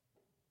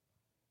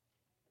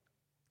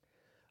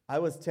I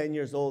was 10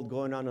 years old,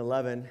 going on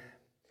 11,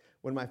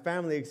 when my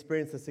family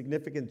experienced a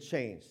significant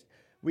change.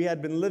 We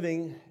had been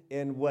living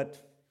in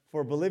what,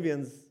 for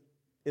Bolivians,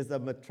 is a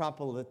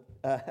metropolis,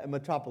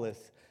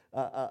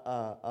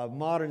 a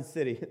modern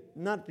city.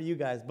 Not for you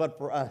guys, but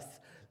for us.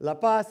 La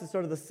Paz is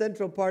sort of the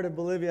central part of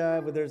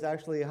Bolivia, where there's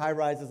actually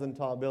high-rises and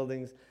tall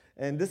buildings.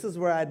 And this is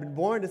where I'd been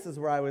born. This is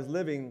where I was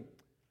living.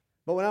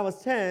 But when I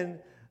was 10,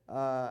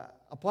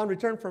 upon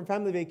return from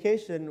family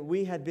vacation,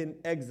 we had been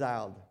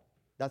exiled.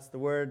 That's the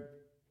word.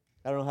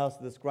 I don't know how else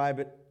to describe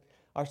it.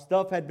 Our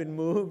stuff had been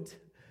moved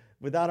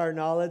without our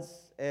knowledge,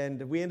 and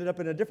we ended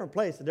up in a different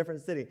place, a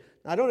different city.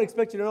 Now, I don't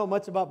expect you to know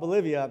much about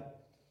Bolivia,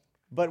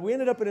 but we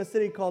ended up in a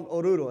city called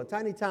Oruro, a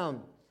tiny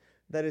town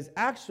that is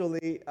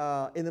actually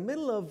in the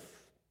middle of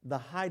the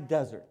high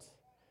desert.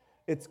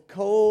 It's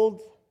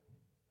cold,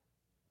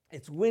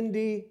 it's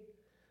windy,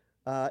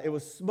 it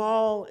was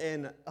small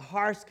and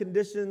harsh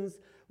conditions.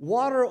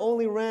 Water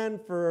only ran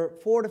for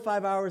 4 to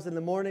 5 hours in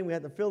the morning. We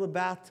had to fill the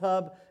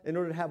bathtub in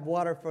order to have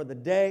water for the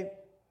day.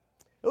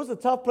 It was a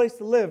tough place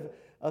to live.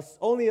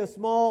 Only a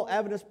small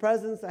Adventist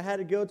presence. I had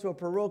to go to a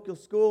parochial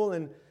school,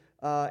 and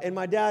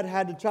my dad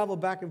had to travel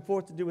back and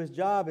forth to do his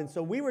job. And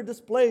so we were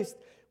displaced.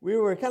 We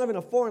were kind of in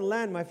a foreign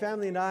land, my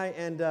family and I,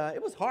 and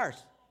it was harsh.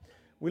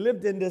 We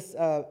lived in this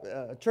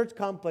church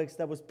complex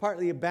that was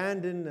partly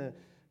abandoned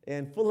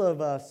and full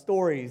of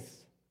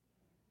stories,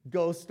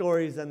 ghost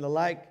stories and the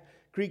like.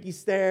 Creaky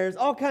stairs,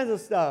 all kinds of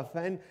stuff.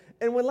 And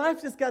when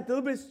life just got a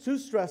little bit too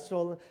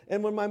stressful,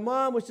 and when my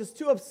mom was just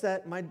too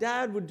upset, my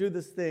dad would do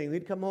this thing.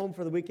 He'd come home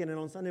for the weekend, and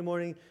on Sunday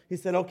morning, he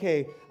said,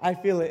 "Okay, I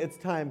feel it. It's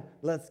time.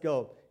 Let's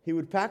go." He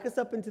would pack us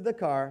up into the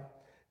car,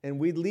 and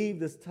we'd leave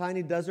this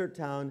tiny desert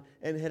town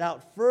and head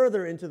out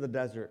further into the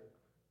desert.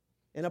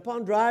 And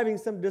upon driving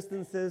some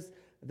distances,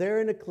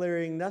 there in a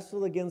clearing,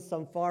 nestled against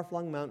some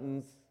far-flung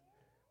mountains,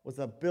 was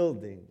a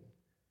building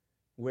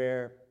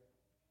where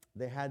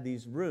they had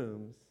these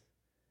rooms,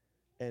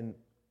 and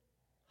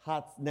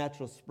hot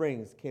natural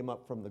springs came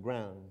up from the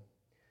ground.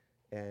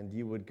 And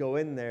you would go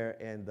in there,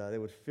 and they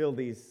would fill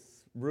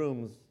these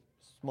rooms,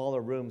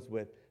 smaller rooms,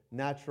 with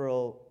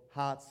natural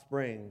hot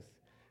springs.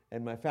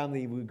 And my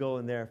family would go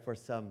in there for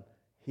some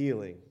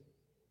healing.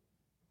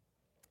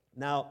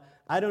 Now,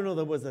 I don't know if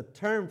there was a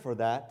term for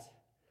that,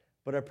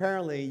 but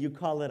apparently you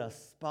call it a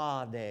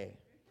spa day,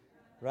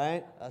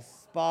 right? A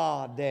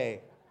spa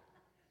day.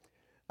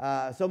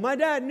 So my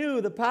dad knew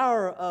the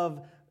power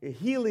of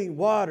healing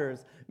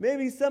waters.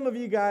 Maybe some of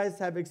you guys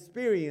have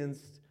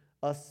experienced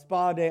a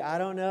spa day. I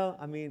don't know.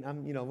 I mean,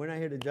 we're not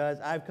here to judge.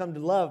 I've come to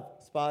love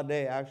spa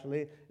day,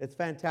 actually. It's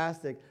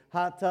fantastic.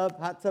 Hot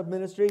tub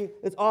ministry.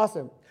 It's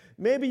awesome.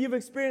 Maybe you've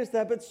experienced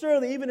that, but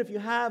surely, even if you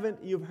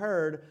haven't, you've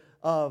heard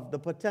of the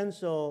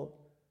potential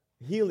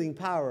healing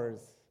powers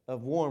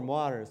of warm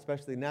water,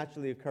 especially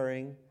naturally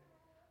occurring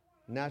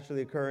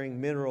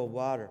mineral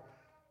water.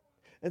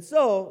 And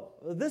so,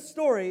 this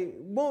story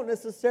won't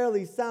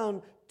necessarily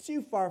sound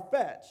too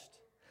far-fetched,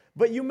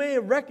 but you may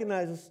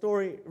recognize the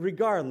story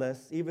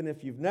regardless, even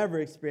if you've never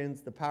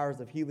experienced the powers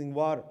of healing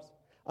waters.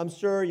 I'm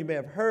sure you may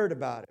have heard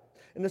about it.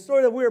 And the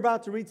story that we're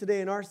about to read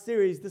today in our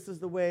series, This Is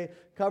the Way,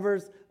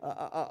 covers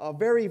a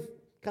very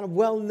kind of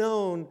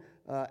well-known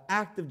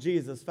act of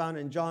Jesus found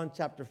in John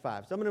chapter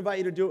 5. So I'm going to invite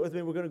you to do it with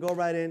me. We're going to go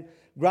right in.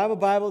 Grab a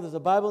Bible. There's a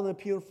Bible in the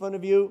pew in front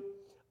of you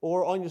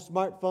or on your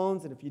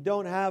smartphones. And if you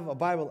don't have a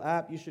Bible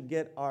app, you should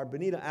get our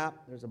Bonita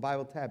app. There's a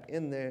Bible tab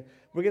in there.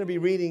 We're going to be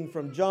reading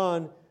from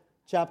John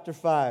chapter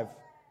 5.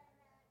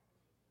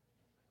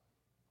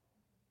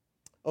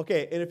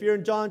 Okay, and if you're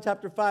in John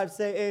chapter 5,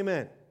 say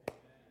amen.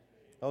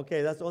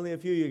 Okay, that's only a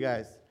few of you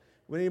guys.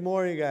 We need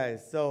more of you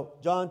guys. So,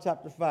 John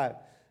chapter 5.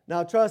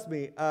 Now, trust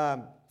me,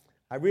 I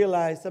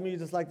realize some of you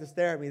just like to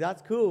stare at me.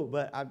 That's cool,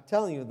 but I'm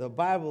telling you, the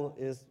Bible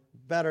is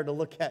better to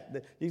look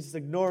at. You just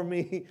ignore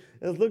me.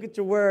 Let's look at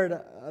your word.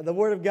 The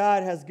word of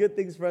God has good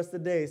things for us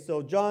today.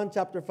 So, John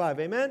chapter 5.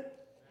 Amen?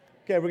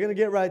 Okay, we're going to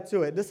get right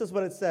to it. This is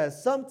what it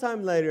says.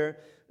 Sometime later,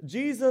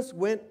 Jesus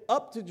went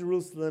up to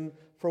Jerusalem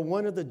for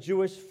one of the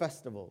Jewish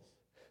festivals.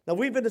 Now,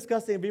 we've been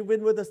discussing, if you've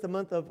been with us the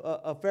month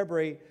of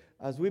February,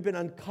 as we've been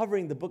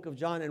uncovering the book of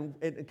John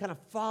and kind of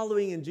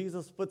following in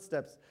Jesus'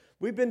 footsteps,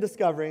 we've been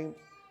discovering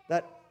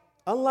that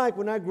unlike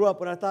when I grew up,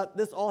 when I thought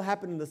this all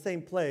happened in the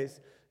same place,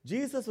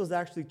 Jesus was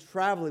actually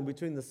traveling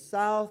between the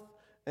south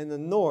and the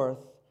north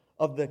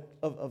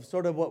of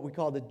sort of what we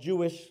call the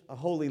Jewish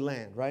Holy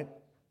Land, right?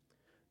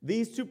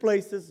 These two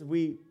places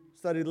we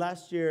studied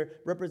last year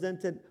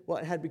represented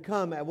what had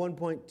become at one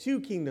point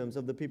two kingdoms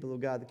of the people of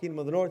God, the kingdom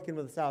of the north, kingdom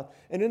of the south.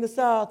 And in the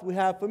south, we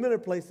have familiar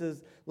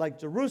places like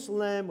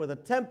Jerusalem, where the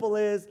temple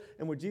is,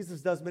 and where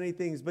Jesus does many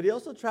things. But he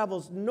also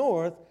travels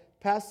north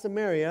past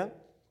Samaria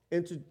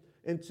into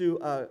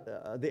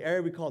the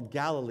area we call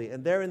Galilee.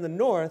 And there in the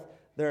north,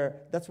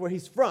 that's where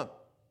he's from.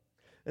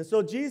 And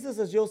so Jesus,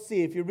 as you'll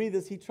see, if you read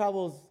this, he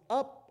travels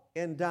up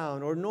and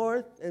down, or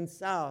north and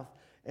south,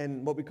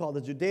 and what we call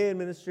the Judean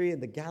ministry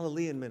and the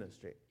Galilean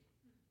ministry.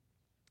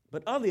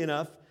 But oddly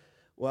enough,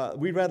 well,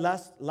 we read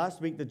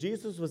last week that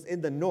Jesus was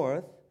in the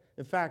north,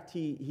 In fact,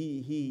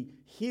 he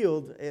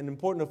healed an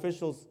important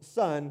official's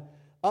son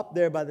up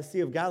there by the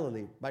Sea of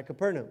Galilee, by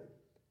Capernaum.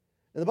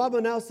 And the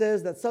Bible now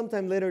says that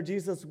sometime later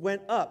Jesus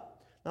went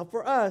up. Now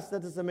for us,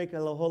 that doesn't make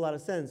a whole lot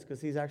of sense because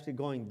he's actually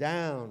going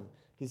down.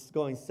 He's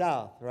going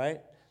south,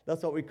 right?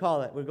 That's what we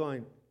call it. We're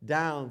going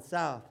down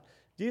south.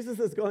 Jesus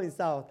is going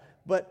south,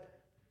 but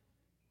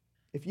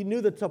if you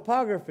knew the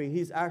topography,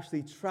 he's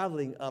actually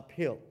traveling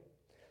uphill.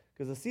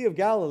 Because the Sea of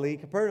Galilee,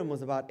 Capernaum,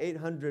 was about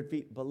 800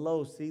 feet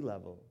below sea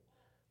level,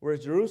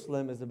 whereas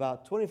Jerusalem is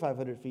about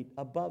 2,500 feet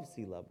above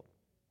sea level.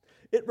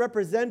 It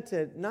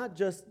represented not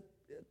just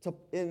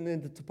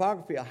in the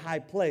topography a high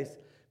place,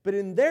 but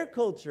in their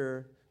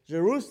culture,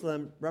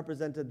 Jerusalem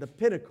represented the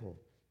pinnacle,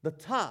 the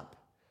top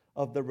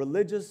of the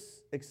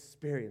religious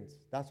experience.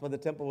 That's why the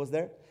temple was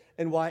there,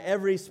 and why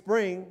every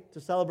spring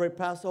to celebrate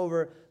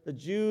Passover, the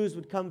Jews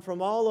would come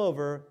from all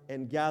over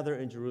and gather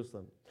in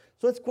Jerusalem.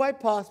 So it's quite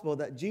possible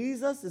that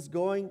Jesus is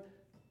going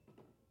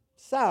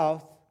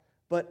south,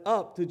 but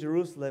up to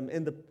Jerusalem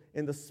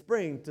in the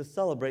spring to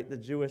celebrate the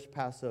Jewish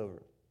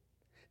Passover.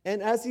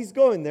 And as he's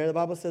going there, the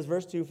Bible says,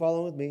 verse 2,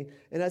 follow with me,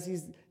 and as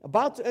he's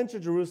about to enter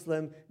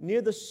Jerusalem,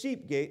 near the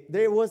sheep gate,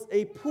 there was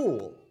a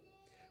pool,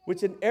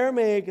 which in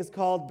Aramaic is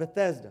called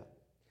Bethesda,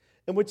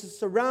 and which is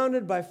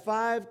surrounded by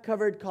 5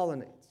 covered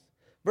colonnades.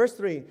 Verse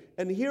 3,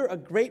 and here a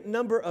great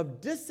number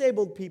of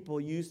disabled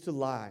people used to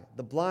lie,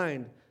 the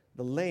blind,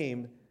 the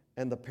lame,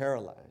 and the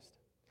paralyzed.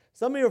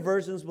 Some of your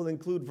versions will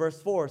include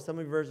verse 4, some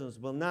of your versions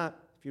will not.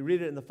 If you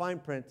read it in the fine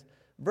print,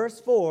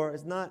 verse 4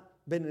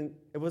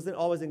 it wasn't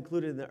always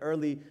included in the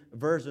early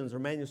versions or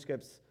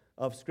manuscripts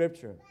of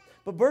Scripture.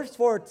 But verse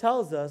 4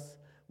 tells us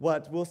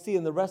what we'll see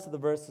in the rest of the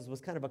verses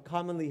was kind of a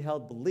commonly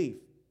held belief.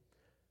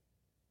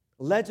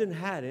 Legend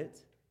had it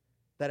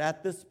that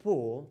at this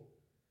pool,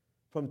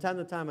 from time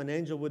to time, an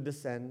angel would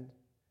descend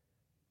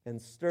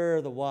and stir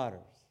the waters.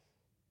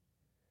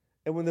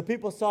 And when the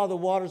people saw the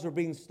waters were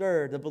being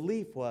stirred, the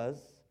belief was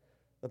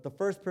that the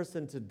first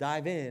person to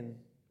dive in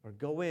or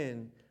go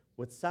in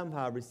would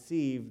somehow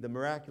receive the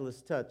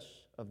miraculous touch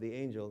of the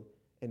angel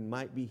and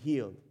might be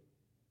healed.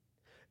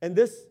 And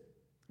this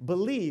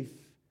belief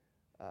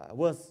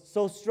was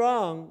so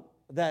strong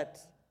that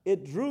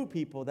it drew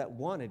people that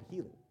wanted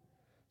healing.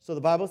 So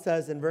the Bible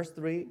says in verse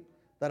 3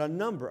 that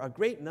a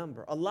great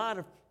number, a lot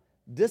of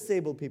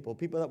disabled people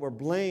that were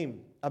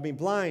blind,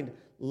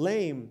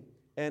 lame,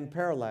 and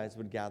paralyzed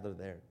would gather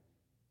there.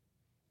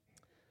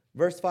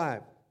 Verse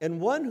 5,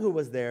 and one who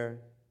was there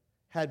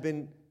had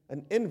been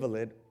an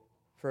invalid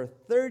for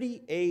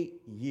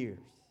 38 years.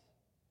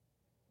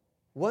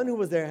 One who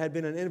was there had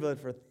been an invalid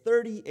for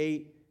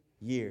 38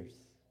 years.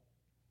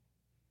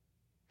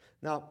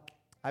 Now,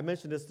 I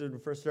mentioned this through the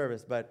first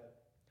service, but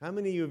how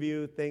many of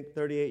you think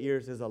 38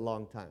 years is a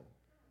long time?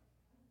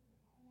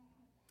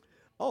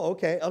 Oh,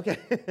 okay.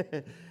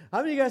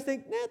 How many of you guys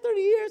think, 30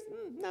 years?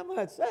 Not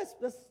much.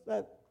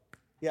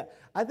 Yeah.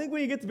 I think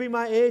when you get to be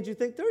my age, you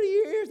think 30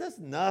 years, that's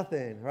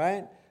nothing,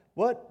 right?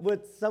 What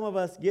would some of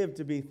us give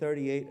to be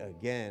 38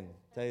 again?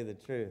 Tell you the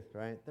truth,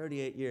 right?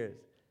 38 years.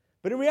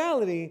 But in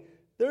reality,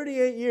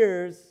 38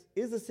 years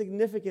is a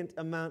significant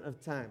amount of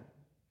time.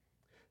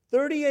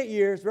 38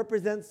 years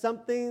represents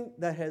something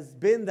that has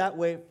been that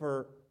way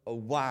for a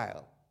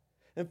while.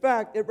 In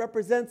fact, it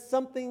represents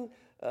something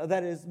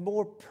that is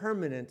more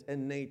permanent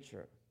in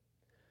nature.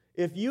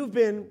 If you've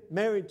been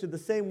married to the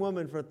same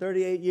woman for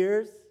 38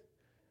 years,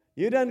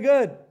 you've done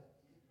good.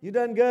 You've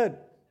done good.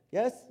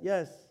 Yes?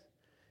 Yes.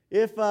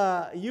 If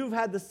you've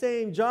had the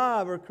same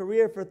job or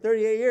career for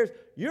 38 years,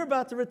 you're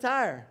about to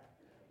retire.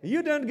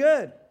 You've done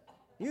good.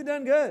 You've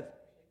done good.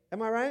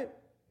 Am I right?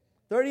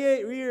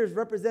 38 years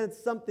represents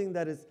something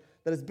that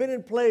has been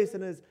in place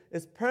and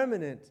is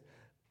permanent.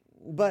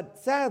 But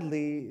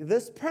sadly,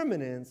 this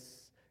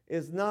permanence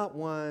is not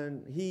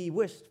one he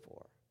wished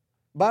for.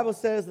 The Bible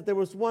says that there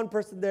was one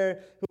person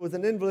there who was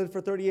an invalid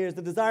for 30 years.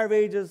 The Desire of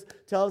Ages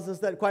tells us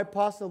that quite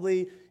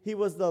possibly he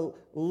was the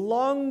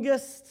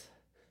longest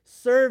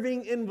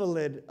serving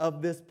invalid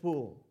of this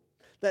pool.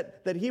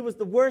 That he was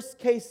the worst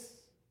case,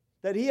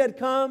 that he had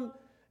come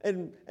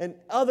and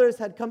others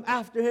had come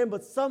after him,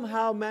 but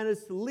somehow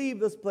managed to leave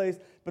this place.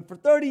 But for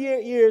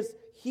 38 years,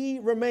 he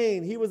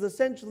remained. He was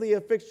essentially a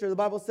fixture. The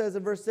Bible says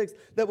in verse 6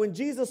 that when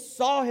Jesus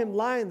saw him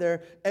lying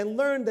there and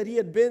learned that he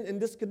had been in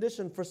this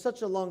condition for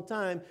such a long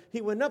time,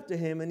 he went up to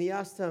him and he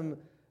asked him,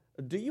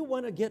 do you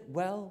want to get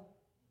well?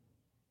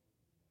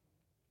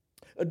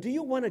 Do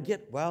you want to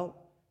get well?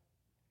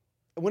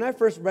 When I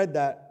first read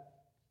that,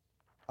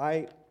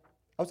 I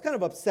was kind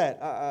of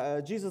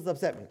upset. Jesus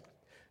upset me.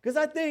 Because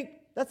I think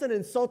that's an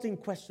insulting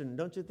question,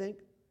 don't you think?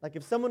 Like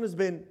if someone has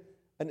been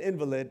an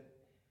invalid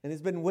and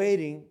has been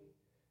waiting,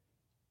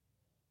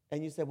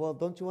 and you say, well,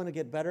 don't you want to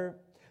get better?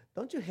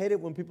 Don't you hate it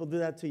when people do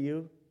that to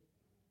you?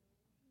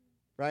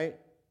 Right?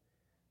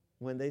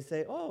 When they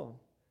say,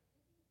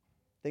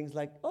 things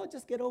like,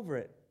 just get over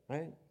it,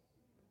 right?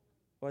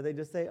 Or they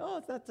just say,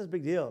 it's not such a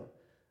big deal.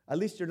 At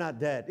least you're not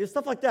dead. It's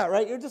stuff like that,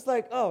 right? You're just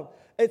like,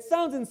 it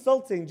sounds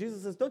insulting.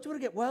 Jesus says, don't you want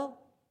to get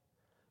well?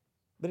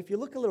 But if you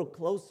look a little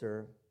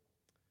closer,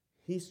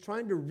 he's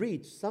trying to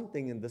reach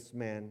something in this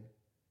man.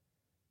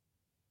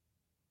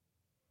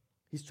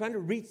 He's trying to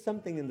reach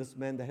something in this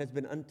man that has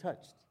been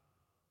untouched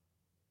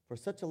for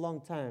such a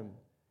long time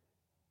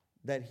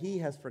that he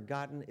has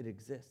forgotten it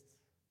exists.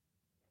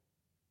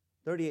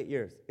 38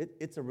 years.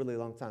 It's a really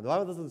long time. The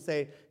Bible doesn't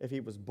say if he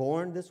was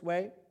born this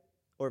way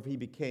or if he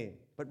became.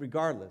 But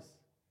regardless,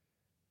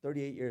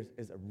 38 years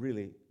is a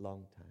really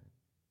long time.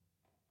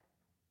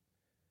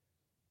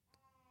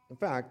 In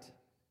fact,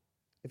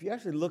 if you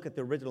actually look at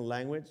the original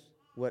language,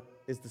 what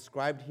is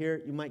described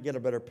here, you might get a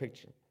better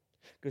picture.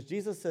 Because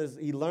Jesus says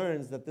he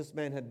learns that this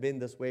man had been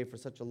this way for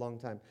such a long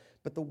time.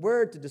 But the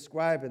word to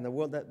describe in the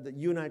word that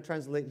you and I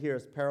translate here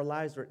as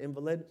paralyzed or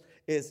invalid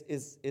is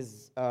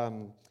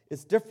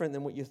different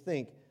than what you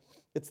think.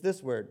 It's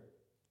this word,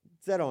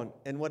 zeron.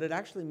 And what it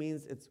actually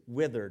means, it's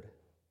withered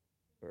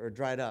or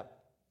dried up.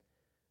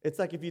 It's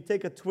like if you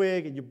take a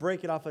twig and you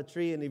break it off a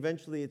tree and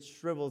eventually it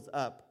shrivels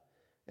up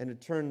and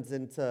it turns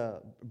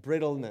into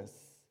brittleness,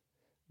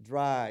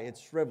 dry, it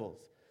shrivels.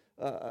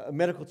 A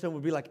medical term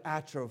would be like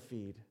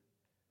atrophied.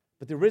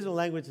 But the original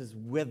language is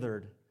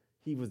withered.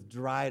 He was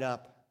dried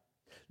up.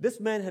 This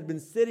man had been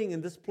sitting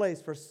in this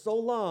place for so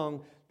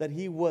long that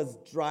he was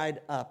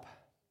dried up.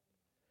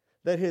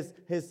 That his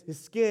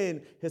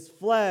skin, his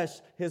flesh,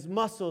 his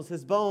muscles,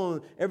 his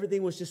bone,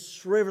 everything was just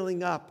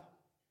shriveling up.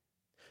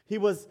 He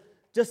was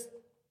just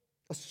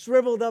a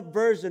shriveled up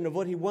version of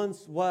what he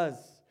once was.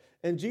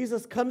 And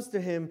Jesus comes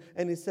to him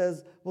and he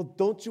says, well,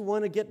 don't you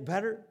want to get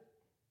better?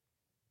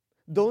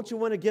 Don't you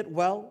want to get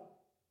well?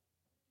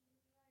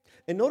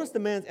 And notice the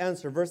man's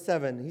answer, verse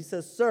 7. He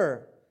says,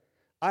 Sir,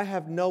 I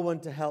have no one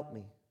to help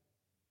me.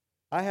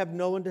 I have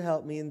no one to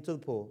help me into the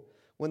pool.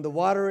 When the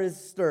water is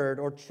stirred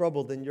or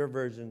troubled in your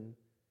version,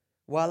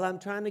 while I'm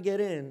trying to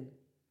get in,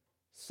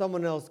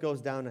 someone else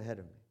goes down ahead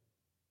of me.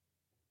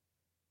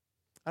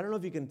 I don't know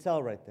if you can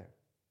tell right there.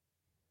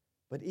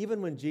 But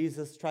even when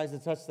Jesus tries to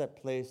touch that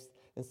place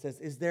and says,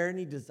 is there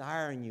any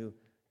desire in you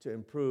to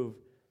improve?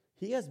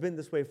 He has been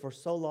this way for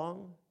so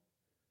long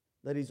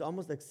that he's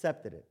almost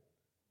accepted it.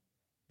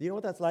 Do you know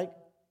what that's like?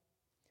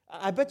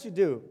 I bet you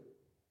do.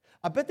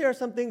 I bet there are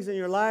some things in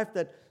your life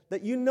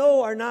that you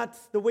know are not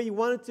the way you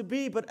want it to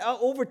be, but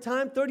over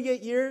time,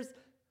 38 years,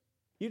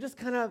 you just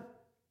kind of,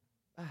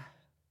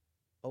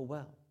 oh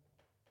well.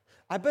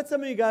 I bet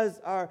some of you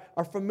guys are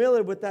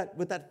familiar with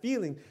that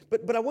feeling.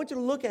 But I want you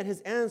to look at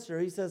his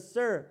answer. He says,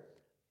 Sir,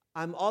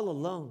 I'm all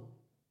alone.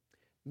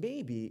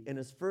 Maybe in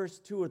his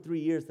first 2 or 3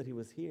 years that he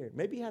was here,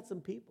 maybe he had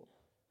some people.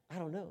 I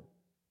don't know.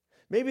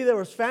 Maybe there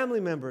was family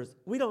members.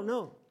 We don't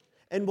know.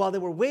 And while they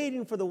were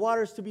waiting for the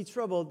waters to be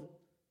troubled,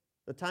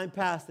 the time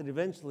passed and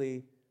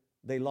eventually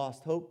they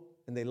lost hope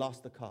and they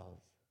lost the cause.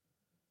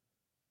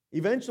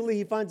 Eventually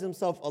he finds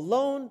himself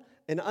alone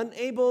and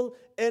unable,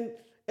 and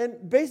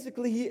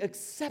basically he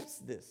accepts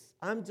this.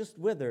 I'm just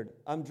withered.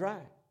 I'm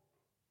dry.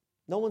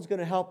 No one's going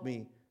to help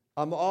me.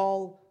 I'm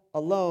all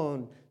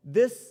alone.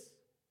 This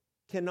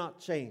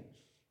cannot change.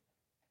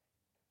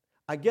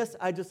 I guess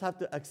I just have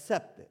to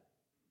accept it.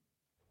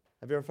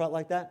 Have you ever felt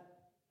like that?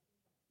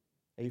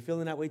 Are you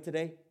feeling that way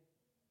today?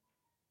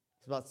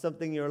 It's about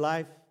something in your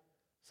life,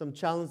 some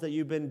challenge that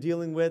you've been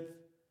dealing with,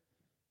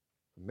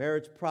 a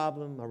marriage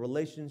problem, a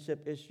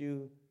relationship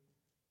issue,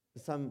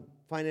 some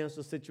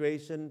financial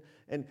situation,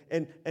 and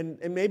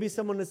maybe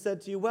someone has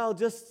said to you, well,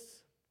 just,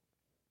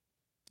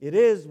 it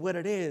is what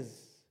it is.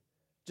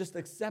 Just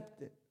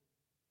accept it.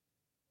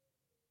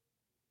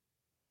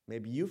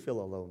 Maybe you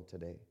feel alone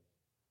today.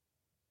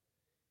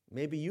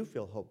 Maybe you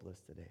feel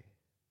hopeless today.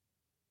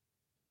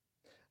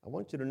 I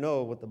want you to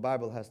know what the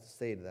Bible has to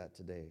say to that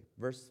today.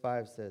 Verse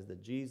 5 says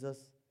that Jesus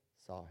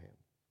saw him.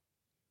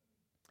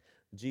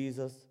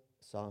 Jesus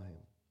saw him.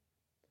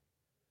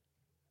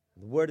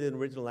 The word in the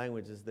original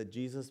language is that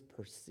Jesus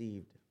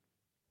perceived.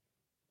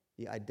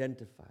 He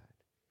identified.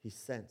 He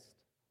sensed.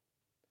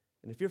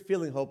 And if you're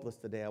feeling hopeless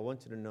today, I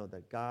want you to know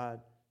that God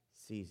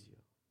sees you.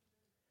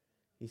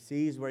 He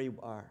sees where you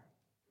are.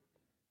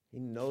 He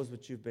knows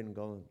what you've been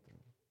going through.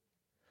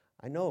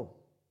 I know.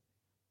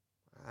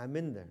 I'm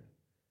in there.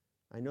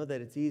 I know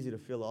that it's easy to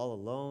feel all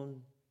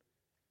alone,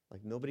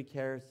 like nobody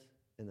cares,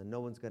 and that no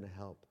one's going to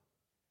help,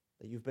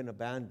 that you've been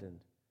abandoned.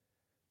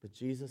 But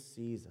Jesus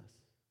sees us.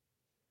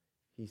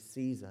 He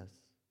sees us.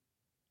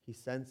 He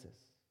senses.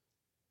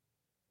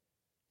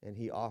 And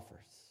he offers.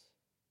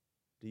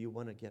 Do you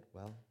want to get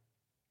well?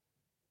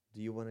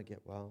 Do you want to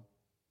get well?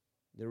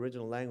 The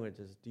original language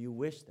is, do you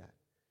wish that?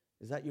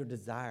 Is that your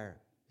desire?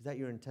 Is that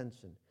your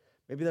intention?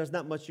 Maybe there's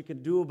not much you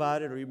can do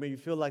about it, or you maybe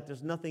feel like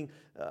there's nothing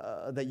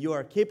that you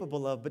are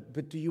capable of,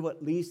 but do you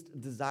at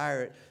least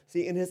desire it?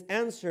 See, in his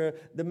answer,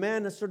 the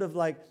man is sort of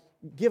like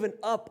given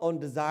up on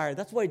desire.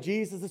 That's why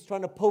Jesus is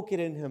trying to poke it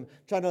in him,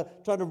 trying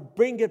to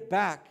bring it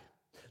back.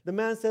 The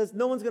man says,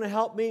 no one's going to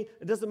help me.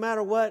 It doesn't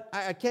matter what.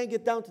 I can't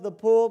get down to the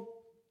pool.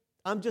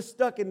 I'm just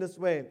stuck in this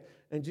way.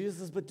 And Jesus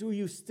says, but do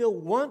you still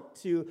want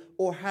to,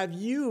 or have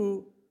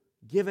you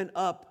given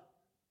up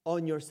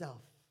on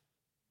yourself?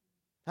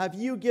 Have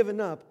you given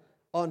up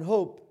on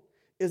hope?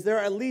 Is there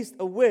at least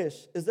a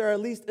wish? Is there at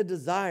least a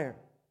desire?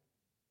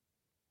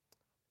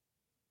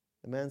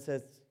 The man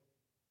says,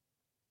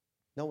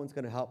 no one's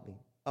going to help me.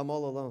 I'm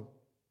all alone.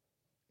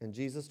 And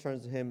Jesus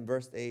turns to him,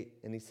 verse 8,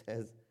 and he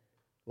says,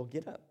 well,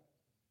 get up.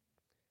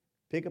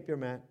 Pick up your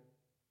mat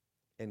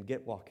and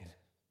get walking.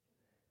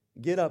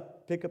 Get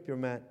up, pick up your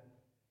mat,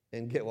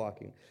 and get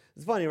walking.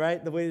 It's funny,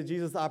 right? The way that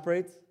Jesus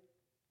operates.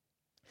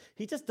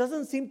 He just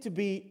doesn't seem to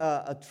be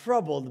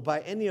troubled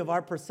by any of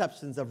our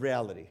perceptions of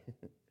reality.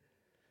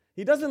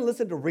 He doesn't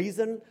listen to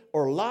reason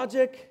or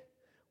logic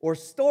or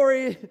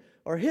story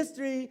or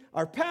history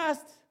or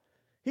past.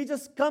 He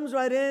just comes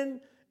right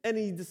in and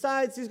he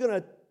decides he's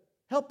going to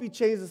help you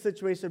change the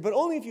situation, but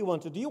only if you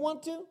want to. Do you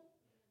want to?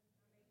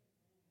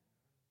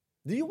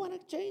 Do you want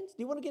to change? Do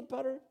you want to get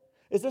better?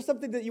 Is there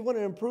something that you want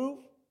to improve?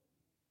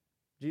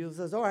 Jesus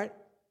says, all right,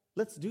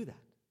 let's do that.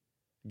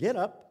 Get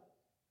up,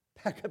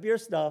 pack up your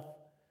stuff,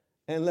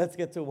 and let's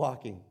get to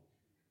walking.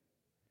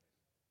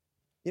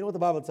 You know what the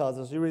Bible tells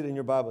us? You read it in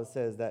your Bible, it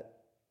says that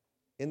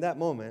in that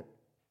moment,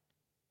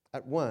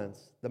 at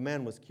once, the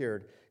man was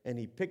cured, and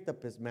he picked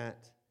up his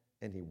mat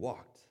and he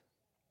walked.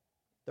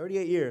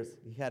 38 years,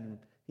 he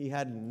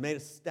hadn't made a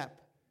step.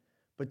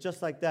 But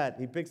just like that,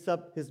 he picks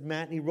up his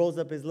mat, and he rolls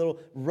up his little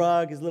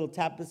rug, his little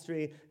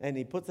tapestry, and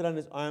he puts it on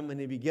his arm, and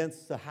he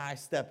begins to high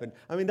step. And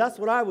I mean, that's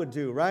what I would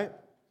do, right?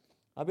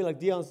 I'd be like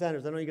Deion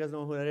Sanders. I know you guys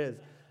know who that is.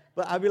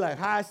 But I'd be like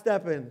high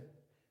stepping.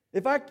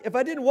 If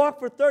I didn't walk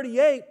for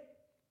 38,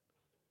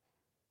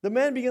 the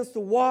man begins to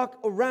walk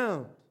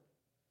around.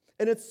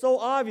 And it's so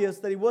obvious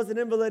that he was an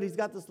invalid. He's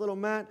got this little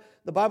mat.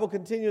 The Bible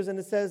continues, and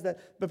it says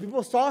that, but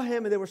people saw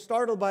him, and they were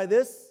startled by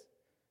this.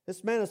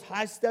 This man is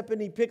high-stepping.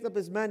 He picked up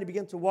his mat and he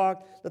began to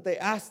walk. That they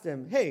asked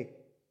him, hey,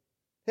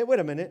 wait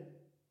a minute.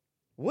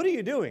 What are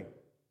you doing?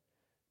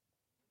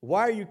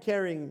 Why are you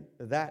carrying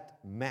that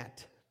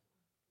mat?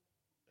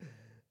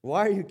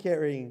 Why are you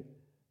carrying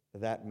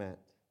that mat?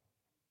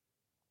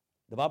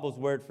 The Bible's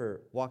word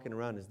for walking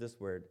around is this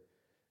word.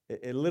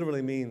 It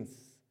literally means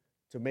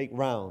to make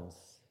rounds.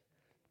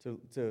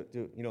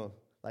 To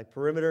like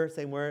perimeter,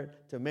 same word,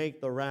 to make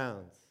the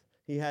rounds.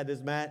 He had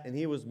his mat and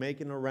he was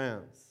making the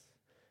rounds.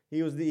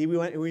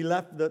 We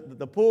left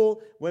the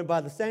pool, went by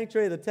the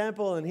sanctuary, the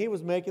temple, and he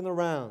was making the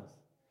rounds.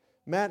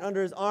 Mat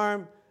under his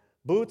arm,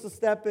 boots a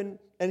stepping,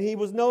 and he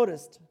was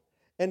noticed.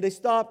 And they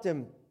stopped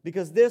him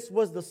because this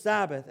was the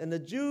Sabbath. And the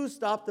Jews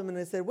stopped him and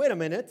they said, wait a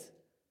minute,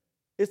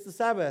 it's the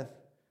Sabbath.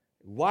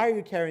 Why are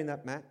you carrying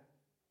that mat?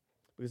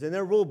 Because in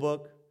their rule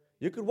book,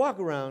 you could walk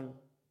around,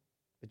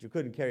 but you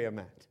couldn't carry a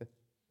mat.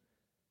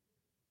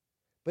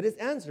 But his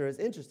answer is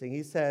interesting.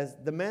 He says,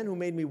 the man who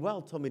made me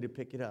well told me to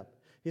pick it up.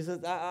 He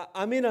says,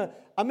 I'm in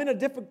a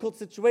difficult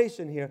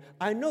situation here.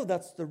 I know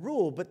that's the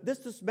rule, but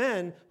this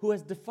man who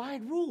has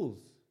defied rules.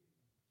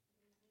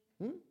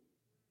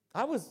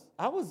 I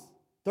was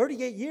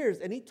 38 years,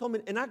 and he told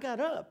me, and I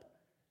got up.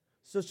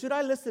 So should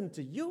I listen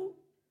to you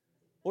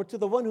or to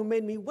the one who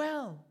made me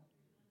well?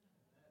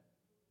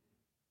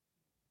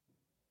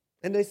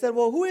 And they said,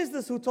 well, who is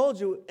this who told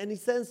you? And he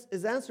says,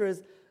 his answer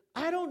is,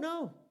 I don't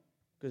know.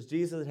 Because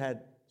Jesus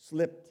had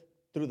slipped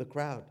through the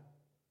crowd.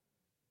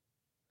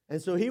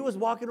 And so he was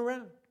walking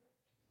around,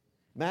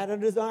 mat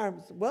under his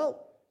arms.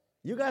 Well,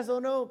 you guys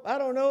don't know, I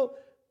don't know,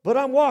 but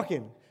I'm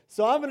walking.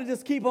 So I'm going to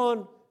just keep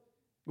on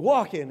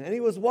walking. And he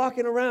was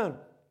walking around.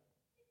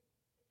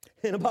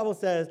 And the Bible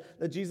says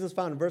that Jesus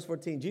found, in verse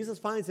 14, Jesus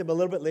finds him a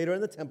little bit later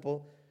in the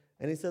temple,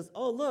 and he says,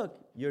 oh,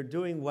 look, you're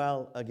doing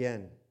well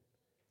again.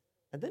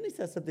 And then he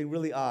says something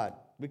really odd.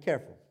 Be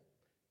careful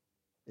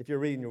if you're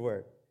reading your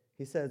word.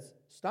 He says,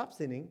 stop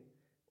sinning,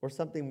 or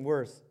something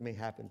worse may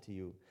happen to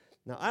you.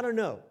 Now, I don't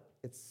know.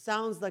 It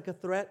sounds like a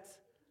threat,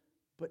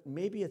 but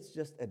maybe it's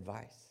just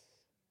advice.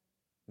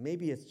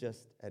 Maybe it's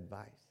just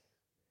advice.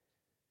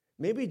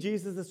 Maybe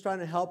Jesus is trying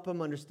to help him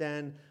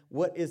understand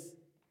what is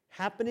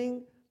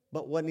happening,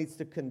 but what needs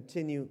to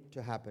continue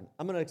to happen.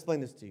 I'm going to explain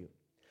this to you.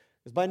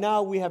 Because by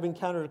now we have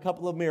encountered a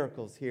couple of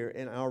miracles here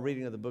in our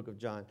reading of the book of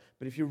John.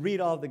 But if you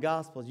read all of the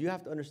Gospels, you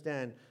have to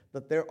understand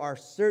that there are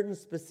certain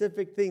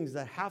specific things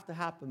that have to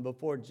happen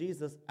before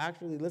Jesus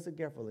actually, listen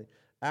carefully,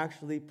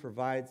 actually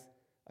provides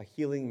a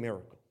healing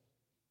miracle.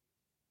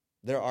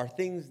 There are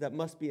things that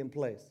must be in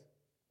place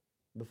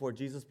before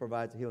Jesus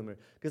provides a healing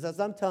miracle. Because as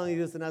I'm telling you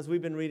this and as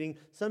we've been reading,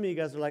 some of you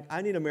guys are like,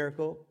 I need a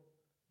miracle,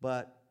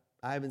 but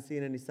I haven't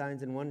seen any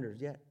signs and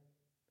wonders yet.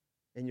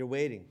 And you're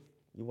waiting.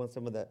 You want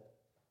some of that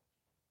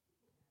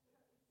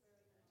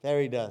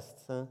fairy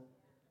dust, huh?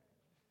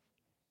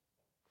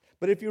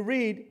 But if you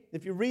read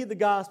the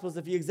Gospels,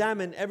 if you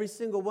examine every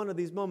single one of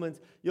these moments,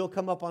 you'll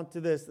come up onto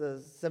this.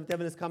 The Seventh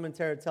Adventist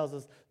commentary tells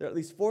us there are at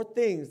least 4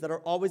 things that are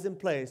always in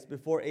place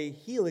before a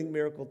healing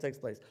miracle takes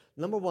place.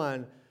 Number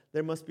 1,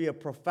 there must be a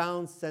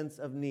profound sense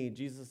of need.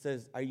 Jesus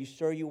says, are you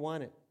sure you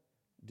want it?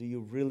 Do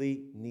you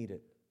really need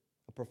it?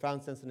 A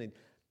profound sense of need.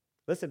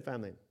 Listen,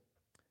 family,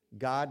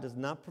 God does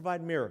not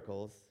provide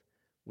miracles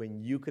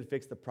when you could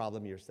fix the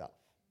problem yourself.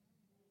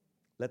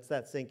 Let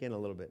that sink in a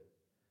little bit.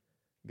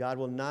 God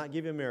will not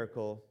give you a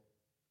miracle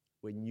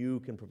when you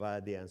can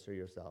provide the answer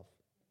yourself.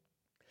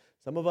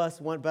 Some of us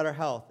want better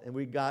health, and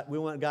we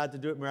want God to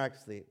do it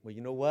miraculously. Well,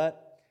 you know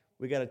what?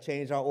 we got to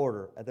change our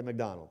order at the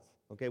McDonald's.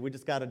 Okay, we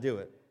just got to do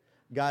it.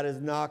 God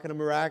is not going to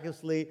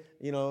miraculously,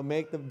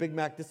 make the Big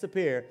Mac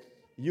disappear.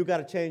 You got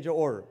to change your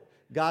order.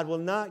 God will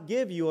not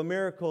give you a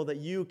miracle that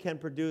you can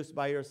produce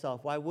by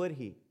yourself. Why would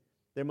he?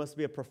 There must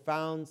be a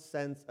profound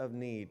sense of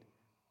need.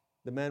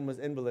 The man was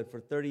invalid for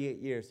 38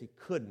 years. He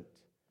couldn't.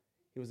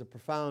 He was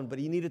but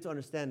he needed to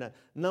understand that.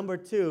 Number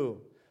two,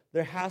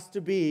 there has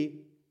to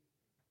be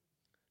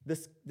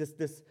this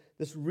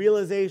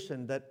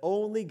realization that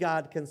only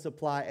God can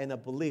supply and a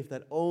belief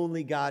that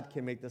only God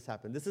can make this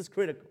happen. This is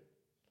critical.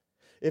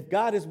 If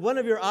God is one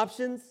of your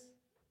options,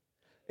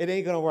 it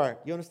ain't going to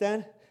work. You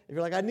understand? If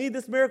you're like, I need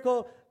this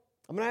miracle,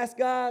 I'm going to ask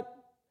God,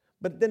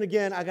 but then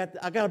again, I got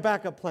a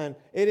backup plan.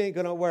 It ain't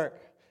going to work.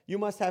 You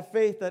must have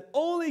faith that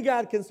only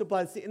God can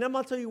supply. See, and I'm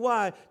going to tell you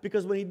why.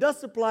 Because when he does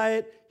supply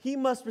it, he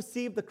must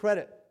receive the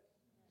credit.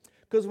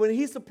 Because when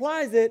he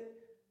supplies it,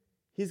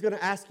 he's going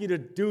to ask you to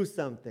do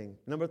something.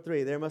 Number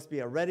three, there must be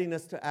a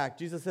readiness to act.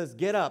 Jesus says,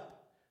 get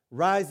up,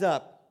 rise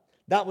up.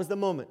 That was the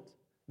moment.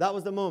 That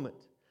was the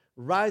moment.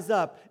 Rise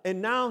up.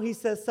 And now he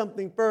says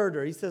something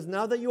further. He says,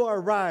 now that you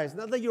are rise,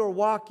 now that you are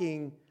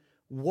walking,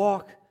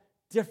 walk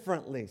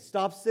differently.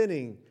 Stop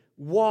sinning.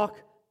 Walk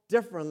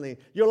differently.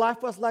 Your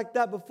life was like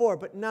that before,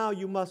 but now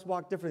you must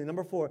walk differently.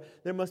 Number four,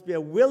 there must be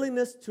a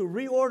willingness to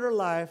reorder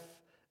life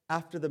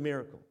after the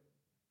miracle.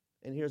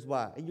 And here's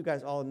why. You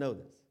guys all know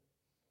this.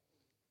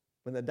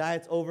 When the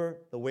diet's over,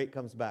 the weight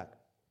comes back.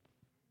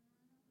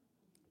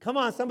 Come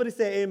on, somebody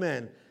say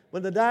amen.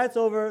 When the diet's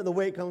over, the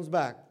weight comes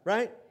back,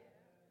 right?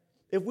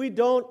 If we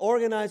don't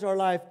organize our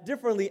life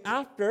differently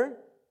after,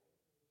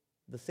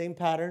 the same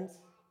patterns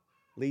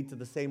lead to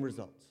the same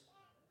results.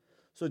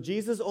 So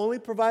Jesus only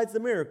provides the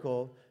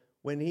miracle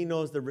when he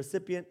knows the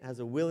recipient has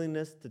a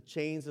willingness to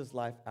change his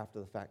life after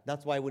the fact.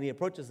 That's why when he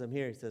approaches him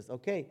here, he says,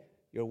 okay,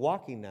 you're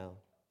walking now.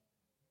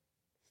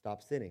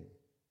 Stop sinning.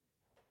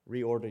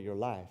 Reorder your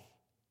life.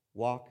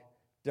 Walk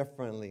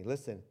differently.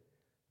 Listen,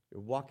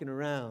 you're walking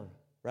around,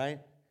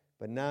 right?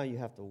 But now you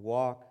have to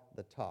walk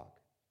the talk.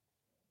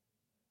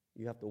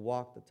 You have to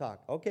walk the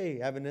talk. Okay,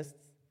 Adventists,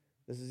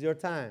 this is your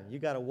time. You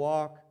got to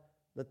walk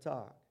the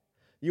talk.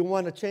 You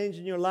want a change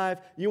in your life.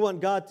 You want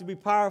God to be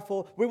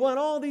powerful. We want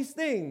all these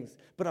things.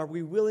 But are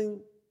we willing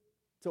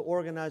to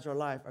organize our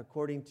life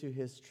according to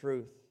his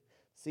truth?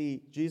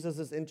 See, Jesus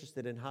is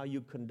interested in how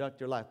you conduct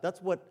your life.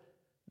 That's what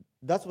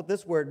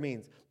this word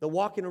means. The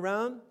walking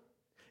around,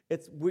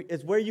 it's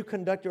where you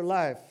conduct your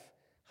life,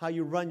 how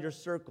you run your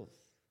circles,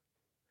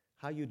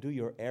 how you do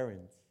your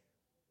errands,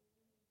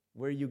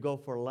 where you go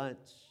for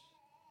lunch,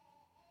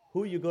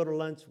 who you go to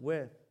lunch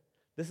with.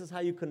 This is how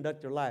you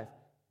conduct your life.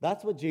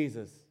 That's what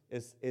Jesus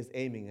is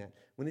aiming at.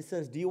 When he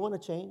says, do you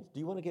want to change? Do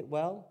you want to get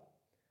well?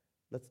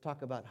 Let's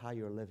talk about how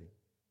you're living.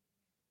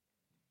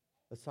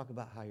 Let's talk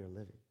about how you're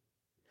living.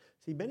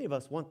 See, many of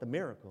us want the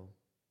miracle.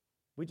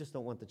 We just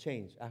don't want the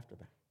change after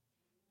that.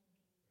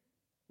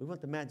 We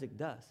want the magic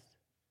dust.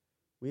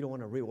 We don't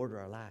want to reorder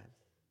our lives.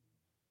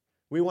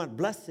 We want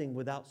blessing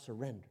without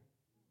surrender.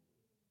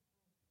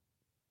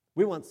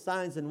 We want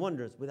signs and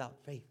wonders without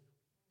faith.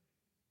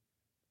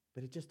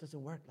 But it just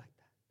doesn't work like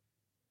that.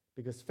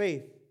 Because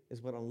faith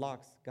is what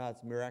unlocks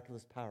God's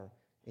miraculous power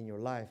in your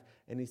life.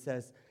 And he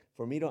says,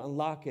 for me to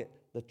unlock it,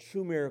 the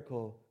true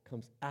miracle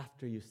comes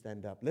after you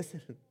stand up.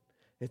 Listen,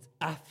 it's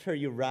after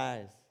you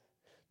rise.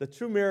 The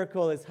true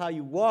miracle is how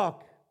you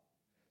walk.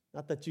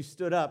 Not that you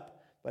stood up,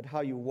 but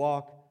how you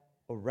walk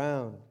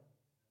around.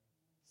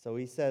 So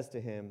he says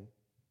to him,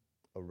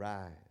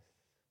 arise,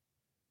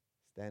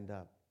 stand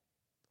up.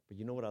 But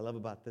you know what I love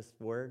about this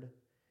word?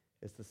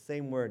 It's the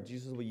same word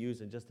Jesus will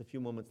use in just a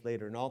few moments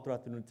later and all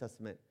throughout the New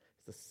Testament.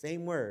 It's the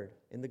same word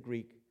in the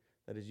Greek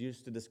that is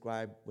used to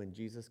describe when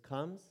Jesus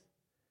comes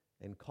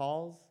and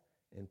calls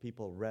and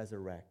people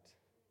resurrect.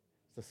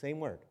 It's the same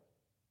word.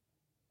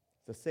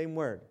 It's the same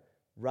word,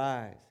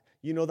 rise.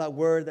 You know that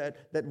word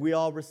that we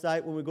all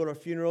recite when we go to a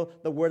funeral,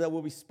 the word that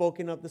will be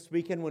spoken of this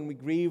weekend when we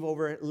grieve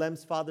over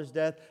Lem's father's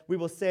death. We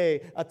will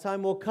say, a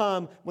time will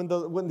come when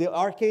the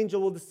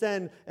archangel will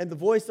descend and the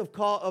voice of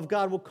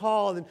God will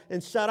call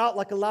and shout out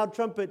like a loud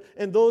trumpet,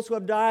 and those who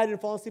have died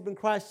and fallen asleep in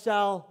Christ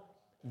shall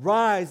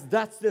rise.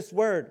 That's this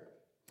word.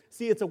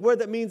 See, it's a word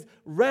that means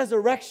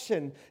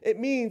resurrection. It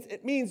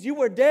means you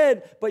were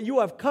dead, but you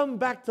have come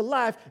back to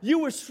life. You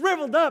were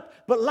shriveled up,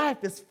 but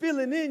life is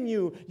filling in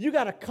you. You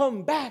got to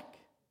come back.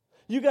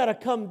 You got to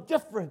come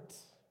different.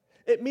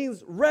 It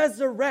means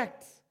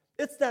resurrect.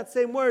 It's that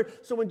same word.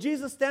 So when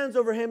Jesus stands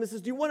over him and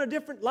says, do you want a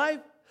different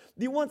life?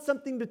 Do you want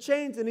something to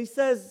change? And he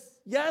says,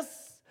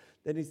 yes.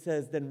 Then he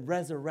says, then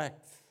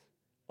resurrect.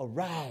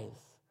 Arise.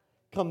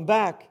 Come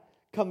back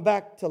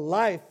to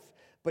life.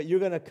 But you're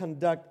going to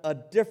conduct a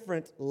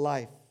different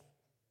life.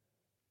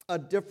 A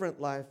different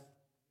life.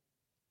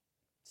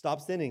 Stop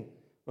sinning,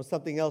 or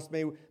something else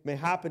may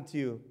happen to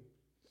you.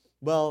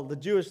 Well, the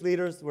Jewish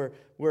leaders were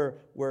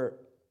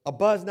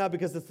abuzz now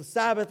because it's the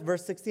Sabbath.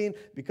 Verse 16,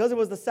 because it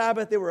was the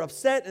Sabbath, they were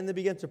upset and they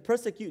began to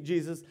persecute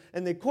Jesus.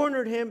 And they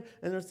cornered him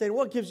and they're saying,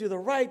 what gives you the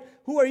right?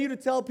 Who are you to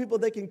tell people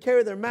they can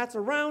carry their mats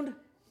around?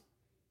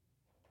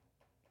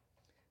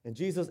 And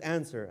Jesus'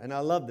 answer, and I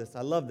love this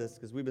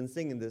because we've been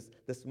singing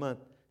this month.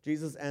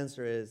 Jesus'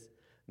 answer is,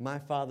 my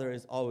Father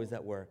is always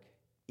at work,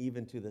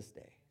 even to this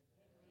day.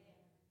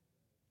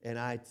 And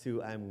I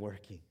too am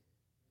working.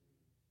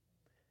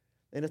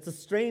 And it's a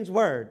strange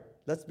word,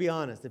 let's be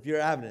honest, if you're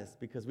Adventist,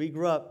 because we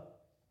grew up,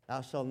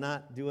 thou shalt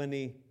not do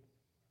any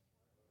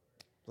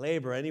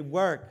labor, any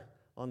work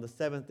on the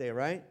seventh day,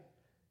 right?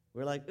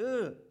 We're like,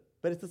 ugh,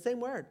 but it's the same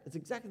word. It's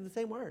exactly the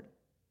same word.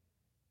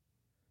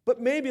 But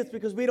maybe it's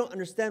because we don't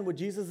understand what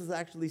Jesus is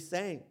actually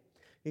saying.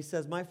 He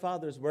says, my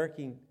Father is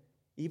working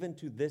even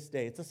to this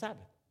day. It's a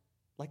Sabbath,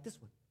 like this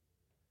one.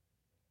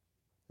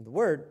 And the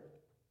word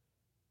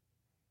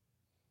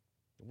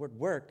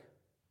work,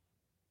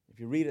 if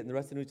you read it in the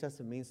rest of the New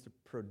Testament, means to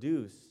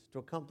produce, to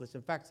accomplish.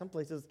 In fact, some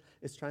places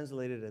it's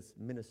translated as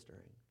ministering.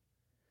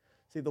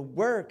 See, the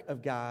work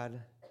of God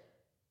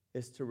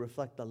is to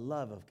reflect the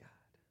love of God.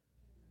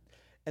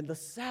 And the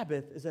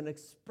Sabbath is an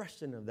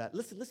expression of that.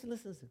 Listen.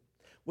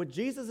 What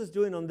Jesus is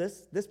doing on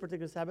this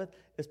particular Sabbath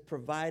is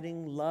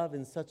providing love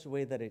in such a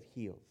way that it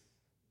heals.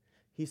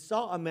 He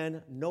saw a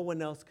man no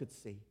one else could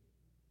see.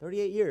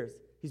 38 years,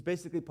 he's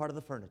basically part of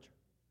the furniture.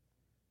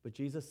 But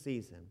Jesus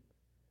sees him,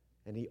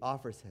 and he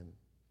offers him.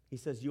 He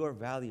says, you are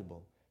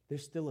valuable.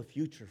 There's still a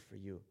future for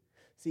you.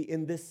 See,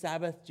 in this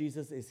Sabbath,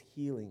 Jesus is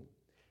healing.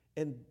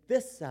 And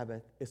this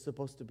Sabbath is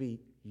supposed to be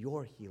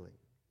your healing.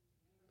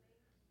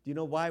 Do you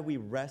know why we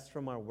rest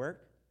from our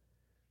work?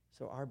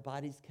 So our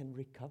bodies can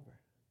recover.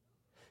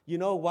 You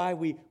know why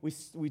we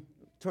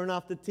turn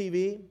off the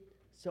TV?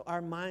 So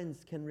our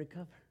minds can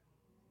recover.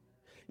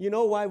 You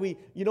know why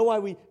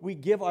we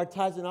give our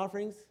tithes and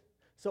offerings?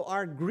 So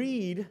our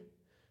greed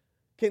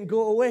can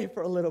go away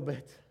for a little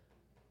bit.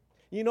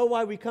 You know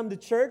why we come to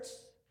church?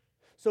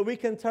 So we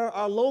can tell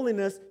our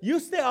loneliness, you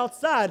stay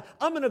outside,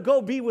 I'm going to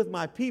go be with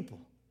my people.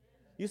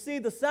 You see,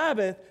 the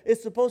Sabbath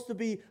is supposed to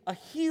be a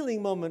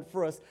healing moment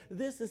for us.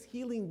 This is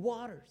healing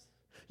waters.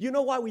 You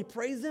know why we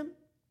praise Him?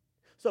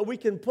 So we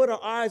can put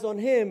our eyes on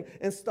Him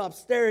and stop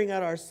staring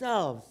at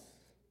ourselves.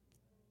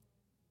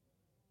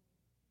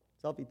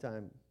 Selfie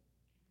time.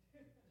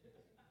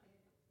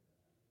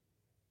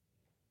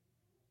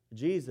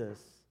 Jesus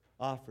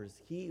offers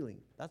healing.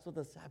 That's what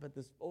the Sabbath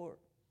is for.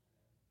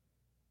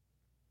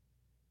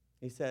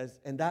 He says,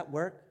 and that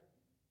work,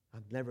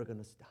 I'm never going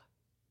to stop.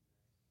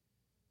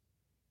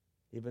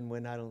 Even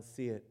when I don't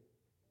see it,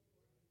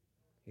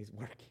 He's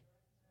working.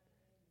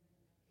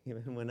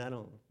 Even when I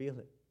don't feel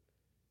it,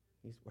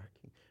 He's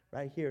working.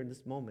 Right here in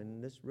this moment,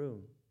 in this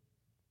room,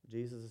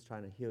 Jesus is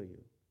trying to heal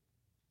you.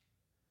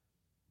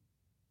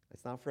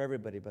 It's not for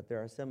everybody, but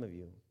there are some of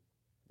you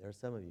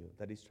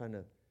that He's trying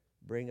to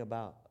bring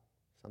about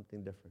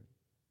something different.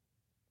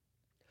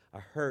 A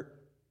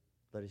hurt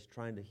that He's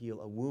trying to heal,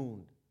 a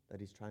wound that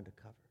He's trying to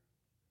cover.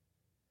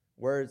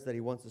 Words that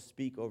He wants to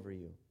speak over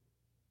you.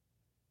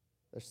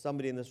 There's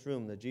somebody in this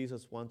room that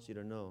Jesus wants you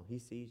to know. He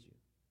sees you.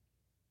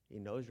 He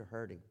knows you're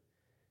hurting,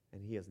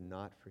 and He has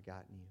not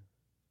forgotten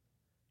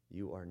you.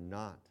 You are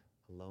not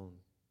alone.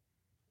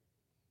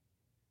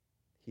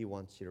 He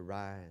wants you to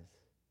rise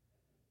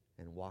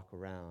and walk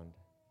around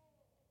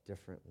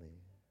differently.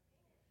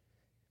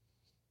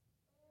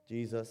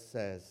 Jesus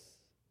says,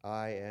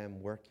 I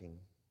am working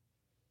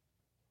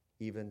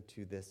even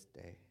to this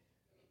day.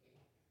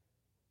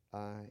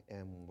 I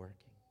am working.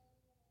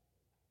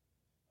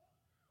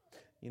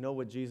 You know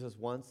what Jesus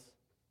wants?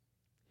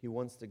 He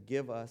wants to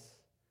give us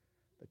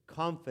the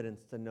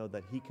confidence to know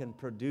that He can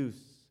produce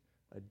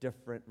a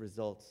different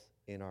results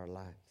in our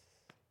lives.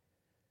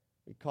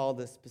 We call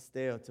this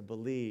pisteo, to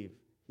believe.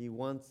 He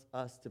wants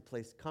us to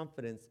place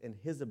confidence in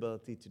His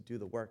ability to do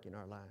the work in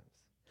our lives.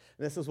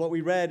 And this is what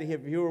we read,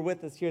 if you were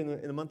with us here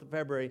in the month of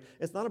February.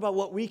 It's not about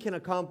what we can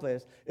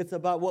accomplish. It's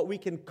about what we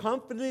can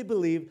confidently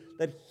believe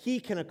that He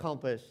can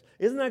accomplish.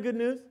 Isn't that good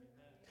news?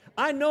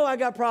 I know I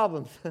got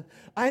problems.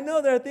 I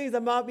know there are things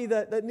about me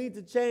that need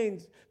to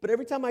change. But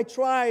every time I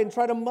try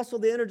to muscle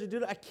the energy to do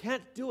it, I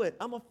can't do it.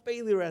 I'm a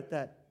failure at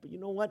that. But you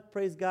know what?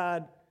 Praise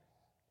God.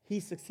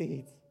 He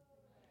succeeds.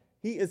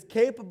 He is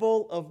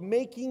capable of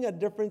making a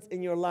difference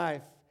in your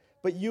life.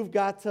 But you've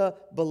got to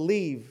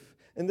believe.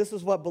 And this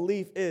is what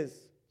belief is.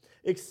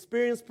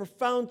 Experience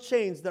profound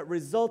change that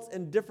results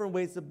in different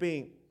ways of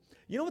being.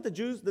 You know what the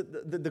Jews,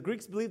 the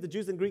Greeks believed, the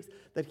Jews and Greeks,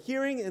 that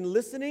hearing and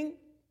listening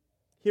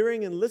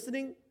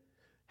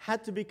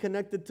had to be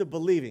connected to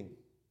believing.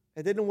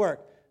 It didn't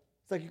work.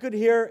 It's like you could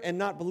hear and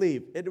not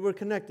believe. It were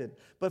connected.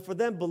 But for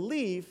them,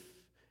 belief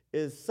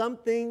is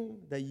something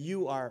that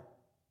you are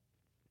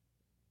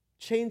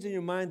changing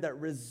your mind that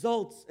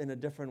results in a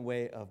different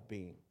way of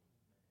being.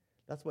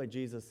 That's why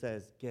Jesus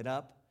says, get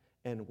up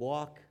and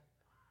walk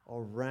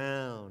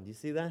around. You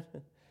see that?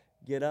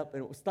 Get up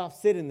and stop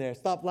sitting there.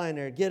 Stop lying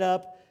there. Get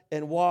up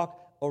and walk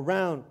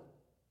around.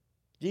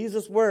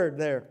 Jesus' word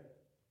there.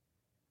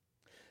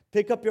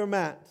 Pick up your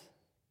mat.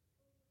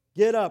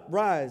 Get up,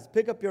 rise,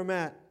 pick up your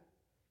mat,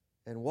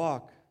 and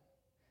walk.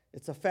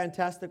 It's a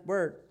fantastic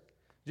word.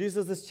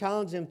 Jesus is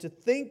challenging him to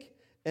think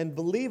and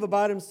believe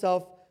about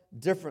himself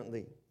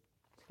differently.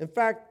 In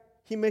fact,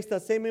 he makes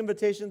that same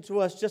invitation to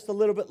us just a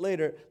little bit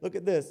later. Look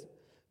at this.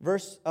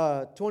 Verse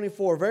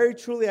 24. Very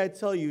truly I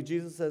tell you,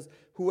 Jesus says,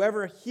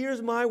 whoever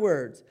hears my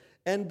words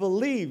and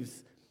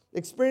believes,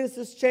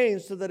 experiences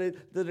change so that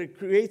it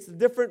creates a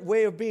different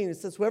way of being. It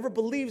says, whoever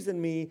believes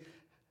in me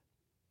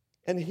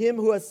and him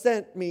who has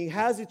sent me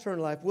has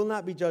eternal life, will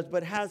not be judged,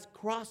 but has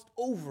crossed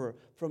over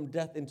from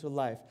death into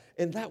life.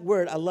 And that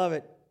word, I love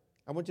it.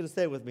 I want you to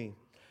say it with me.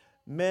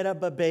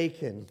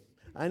 Metababaken.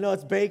 I know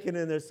it's bacon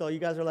in there, so you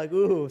guys are like,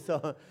 ooh.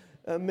 So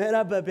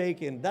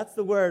metababaken. That's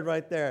the word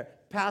right there.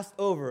 Passed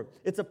over.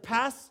 It's a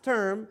past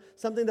term,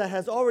 something that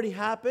has already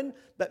happened,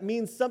 that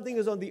means something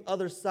is on the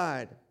other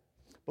side.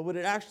 But what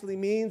it actually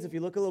means, if you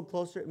look a little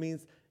closer, it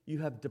means you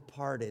have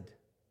departed.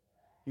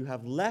 You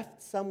have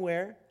left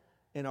somewhere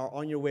and are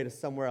on your way to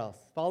somewhere else.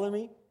 Follow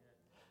me?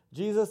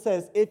 Jesus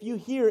says, if you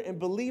hear and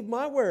believe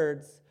my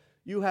words,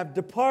 you have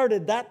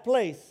departed that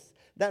place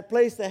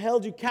that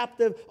held you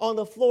captive on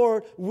the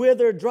floor,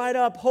 withered, dried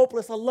up,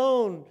 hopeless,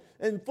 alone,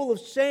 and full of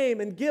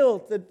shame and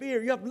guilt and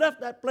fear. You have left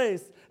that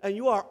place, and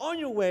you are on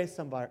your way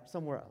somewhere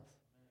else.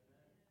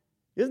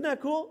 Isn't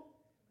that cool?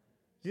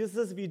 Jesus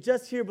says, if you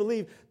just hear,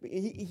 believe.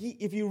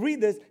 If you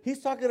read this, he's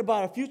talking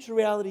about a future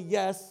reality,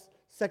 yes.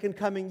 Second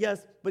coming,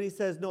 yes. But he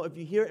says, no, if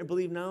you hear and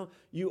believe now,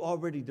 you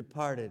already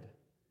departed.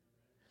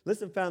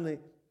 Listen, family,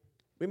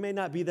 we may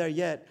not be there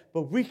yet,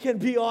 but we can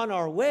be on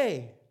our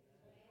way.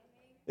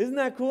 Isn't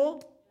that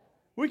cool?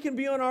 We can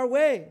be on our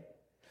way.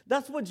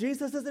 That's what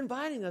Jesus is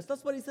inviting us.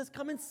 That's what he says,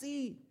 come and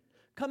see.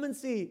 Come and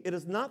see. It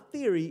is not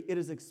theory, it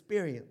is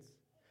experience.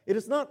 It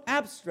is not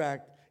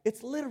abstract,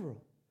 it's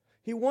literal.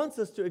 He wants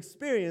us to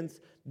experience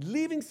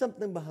leaving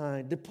something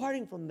behind,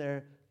 departing from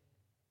there,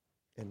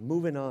 and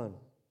moving on.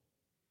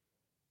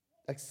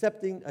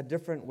 Accepting a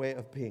different way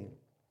of being.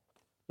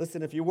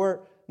 Listen, if you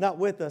were not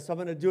with us, I'm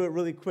going to do it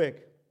really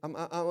quick. I'm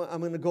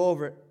going to go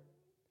over it.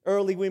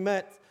 Early we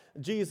met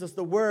Jesus,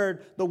 the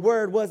Word. The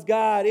Word was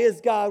God, is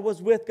God,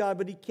 was with God,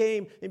 but he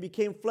came and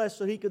became flesh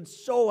so he could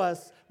show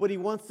us what he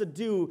wants to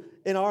do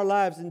in our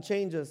lives and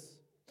change us.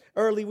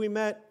 Early we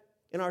met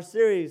in our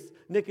series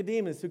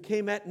Nicodemus, who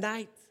came at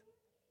night.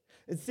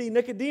 And see,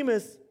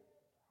 Nicodemus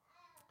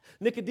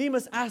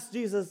asked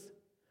Jesus,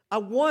 I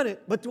want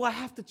it, but do I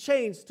have to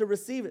change to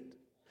receive it?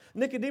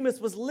 Nicodemus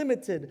was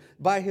limited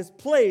by his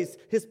place,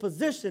 his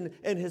position,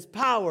 and his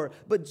power.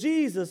 But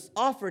Jesus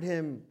offered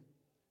him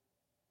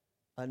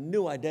a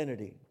new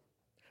identity.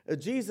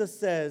 Jesus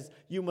says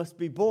you must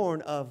be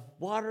born of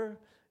water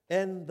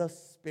and the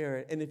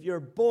Spirit. And if you're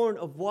born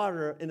of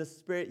water and the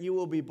Spirit, you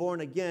will be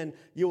born again.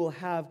 You will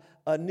have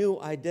a new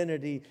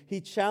identity.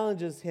 He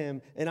challenges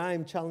him, and I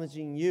am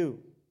challenging you.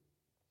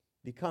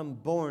 Become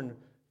born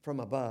from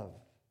above.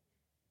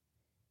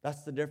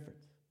 That's the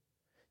difference.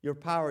 Your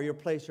power, your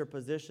place, your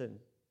position,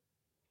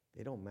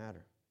 they don't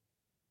matter.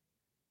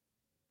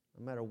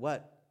 No matter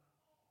what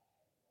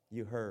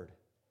you heard,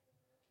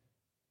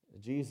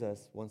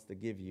 Jesus wants to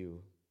give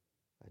you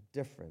a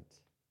different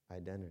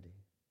identity.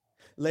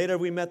 Later,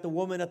 we met the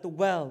woman at the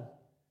well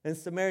in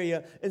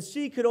Samaria, and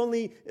she could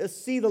only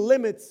see the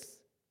limits.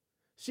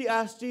 She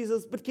asked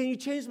Jesus, but can you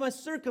change my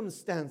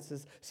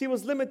circumstances? She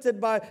was limited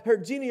by her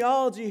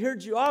genealogy, her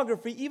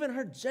geography, even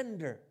her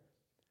gender.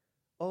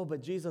 Oh,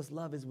 but Jesus'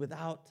 love is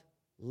without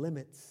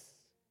limits.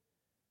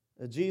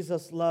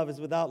 Jesus' love is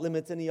without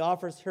limits, and he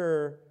offers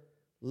her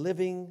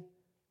living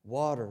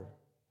water.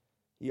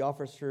 He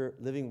offers her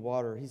living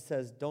water. He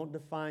says, don't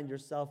define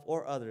yourself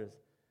or others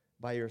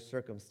by your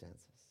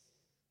circumstances.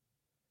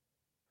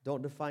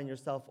 Don't define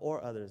yourself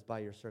or others by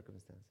your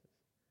circumstances.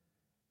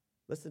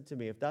 Listen to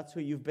me. If that's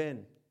who you've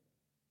been,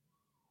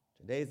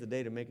 today's the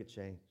day to make a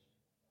change.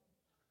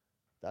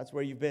 If that's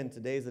where you've been,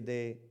 today's the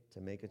day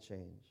to make a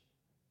change.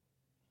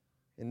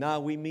 And now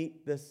we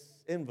meet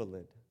this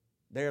invalid.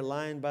 They're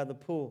lying by the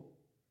pool.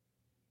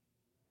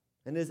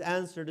 And his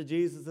answer to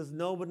Jesus is,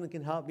 nobody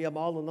can help me. I'm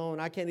all alone.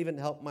 I can't even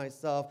help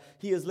myself.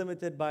 He is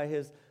limited by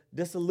his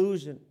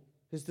disillusion,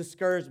 his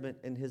discouragement,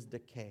 and his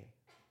decay.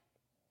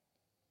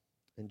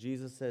 And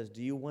Jesus says,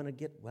 do you want to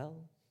get well?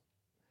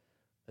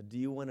 Or do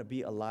you want to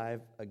be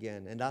alive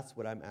again? And that's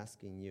what I'm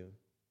asking you.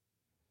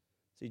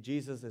 See,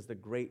 Jesus is the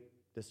great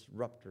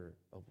disruptor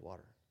of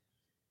water.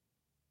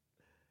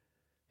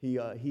 He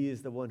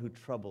is the one who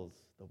troubles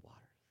the waters.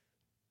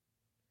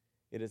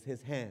 It is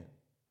his hand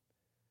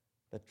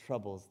that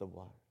troubles the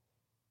water.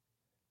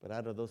 But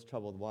out of those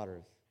troubled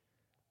waters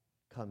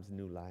comes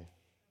new life.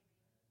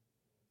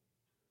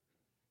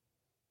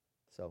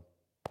 So,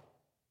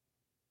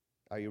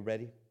 are you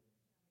ready?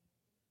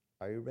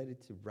 Are you ready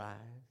to rise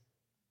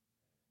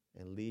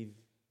and leave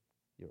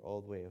your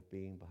old way of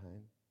being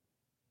behind?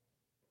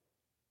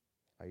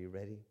 Are you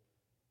ready?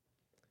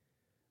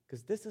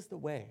 Because this is the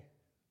way.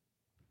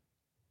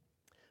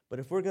 But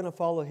if we're going to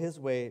follow his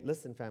way,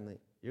 listen, family,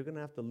 you're going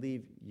to have to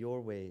leave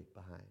your way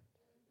behind.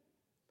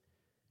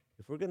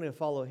 If we're going to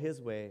follow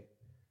his way,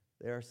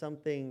 there are some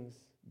things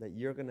that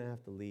you're going to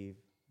have to leave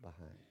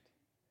behind.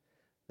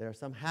 There are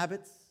some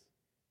habits,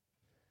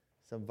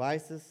 some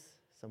vices,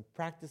 some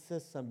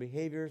practices, some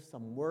behaviors,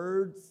 some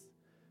words,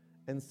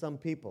 and some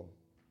people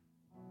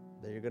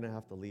that you're going to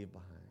have to leave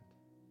behind.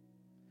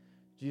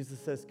 Jesus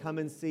says, come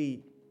and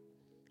see.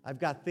 I've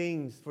got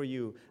things for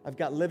you. I've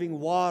got living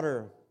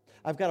water.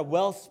 I've got a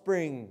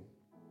wellspring.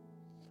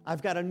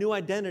 I've got a new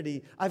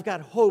identity. I've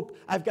got hope.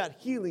 I've got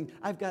healing.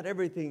 I've got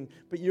everything.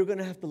 But you're going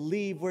to have to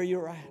leave where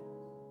you're at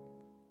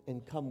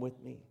and come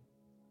with me.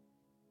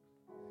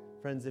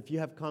 Friends, if you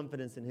have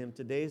confidence in Him,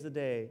 today's the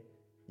day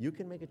you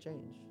can make a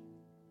change.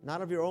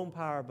 Not of your own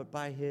power, but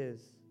by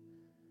His.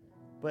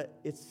 But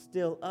it's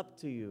still up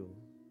to you.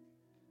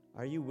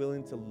 Are you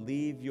willing to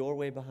leave your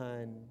way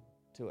behind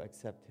to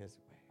accept His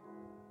way?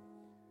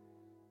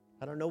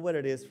 I don't know what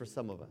it is for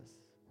some of us,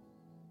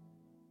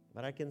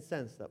 but I can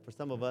sense that for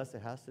some of us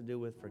it has to do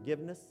with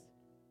forgiveness,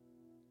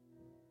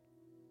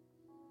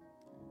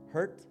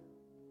 hurt,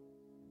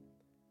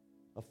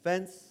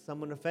 offense.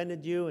 Someone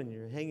offended you and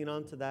you're hanging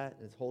on to that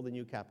and it's holding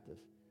you captive.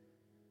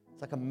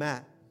 It's like a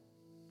mat.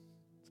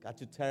 It's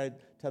got you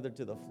tethered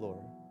to the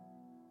floor.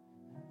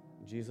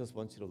 Jesus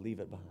wants you to leave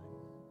it behind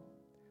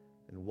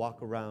and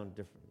walk around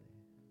differently.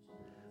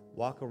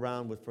 Walk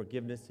around with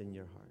forgiveness in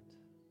your heart.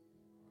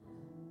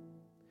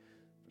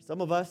 For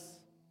some of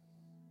us,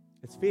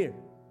 it's fear.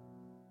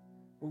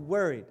 We're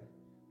worried.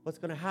 What's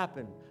going to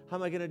happen? How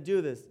am I going to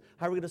do this?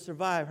 How are we going to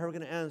survive? How are we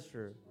going to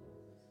answer?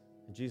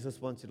 And Jesus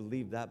wants you to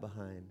leave that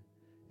behind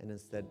and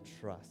instead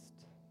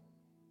trust.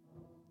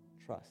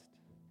 Trust.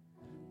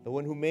 The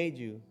one who made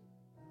you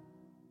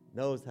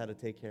knows how to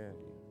take care of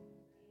you.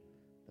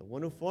 The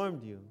one who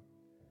formed you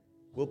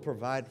will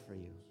provide for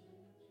you.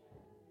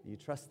 Do you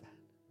trust that?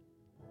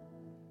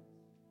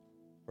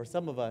 For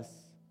some of us,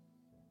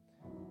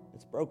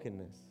 it's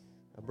brokenness,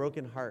 a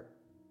broken heart.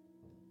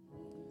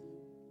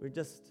 We've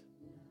just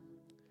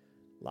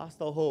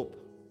lost all hope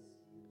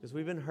because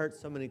we've been hurt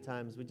so many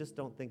times, we just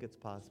don't think it's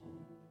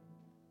possible.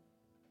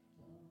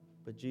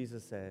 But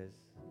Jesus says,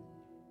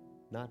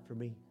 not for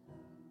me.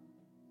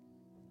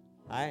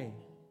 I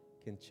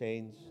can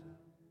change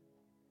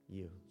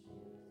you.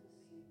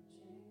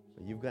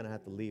 But you're going to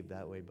have to leave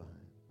that way behind.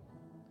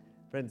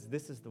 Friends,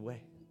 this is the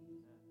way.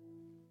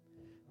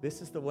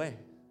 This is the way.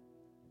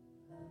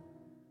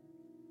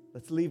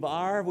 Let's leave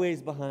our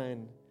ways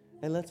behind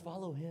and let's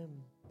follow Him.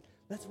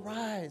 Let's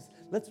rise.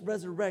 Let's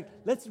resurrect.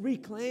 Let's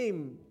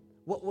reclaim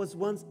what was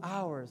once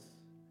ours.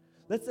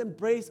 Let's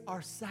embrace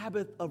our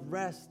Sabbath of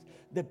rest,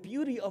 the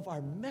beauty of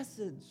our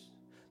message.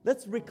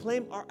 Let's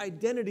reclaim our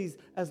identities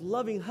as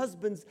loving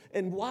husbands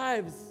and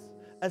wives,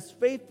 as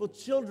faithful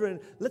children.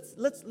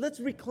 Let's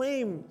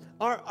reclaim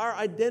our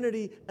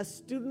identity as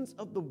students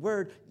of the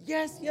Word.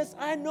 Yes,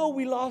 I know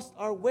we lost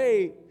our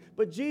way.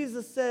 But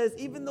Jesus says,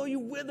 even though you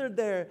withered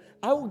there,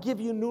 I will give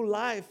you new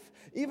life.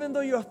 Even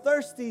though you're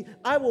thirsty,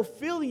 I will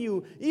fill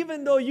you.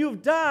 Even though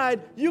you've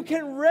died, you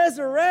can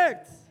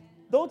resurrect.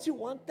 Don't you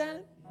want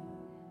that?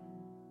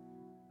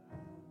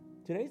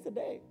 Today's the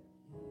day.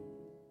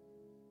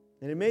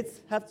 And it may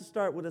have to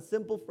start with a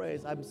simple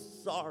phrase, I'm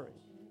sorry.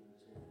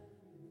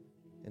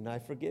 And I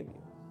forgive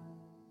you.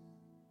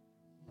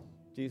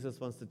 Jesus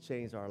wants to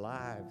change our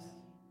lives.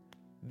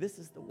 This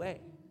is the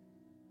way.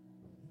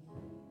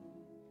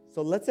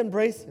 So let's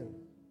embrace Him.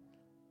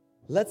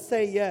 Let's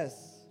say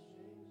yes.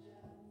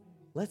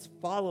 Let's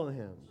follow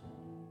Him.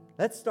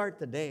 Let's start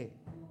today.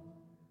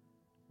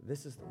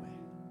 This is the way.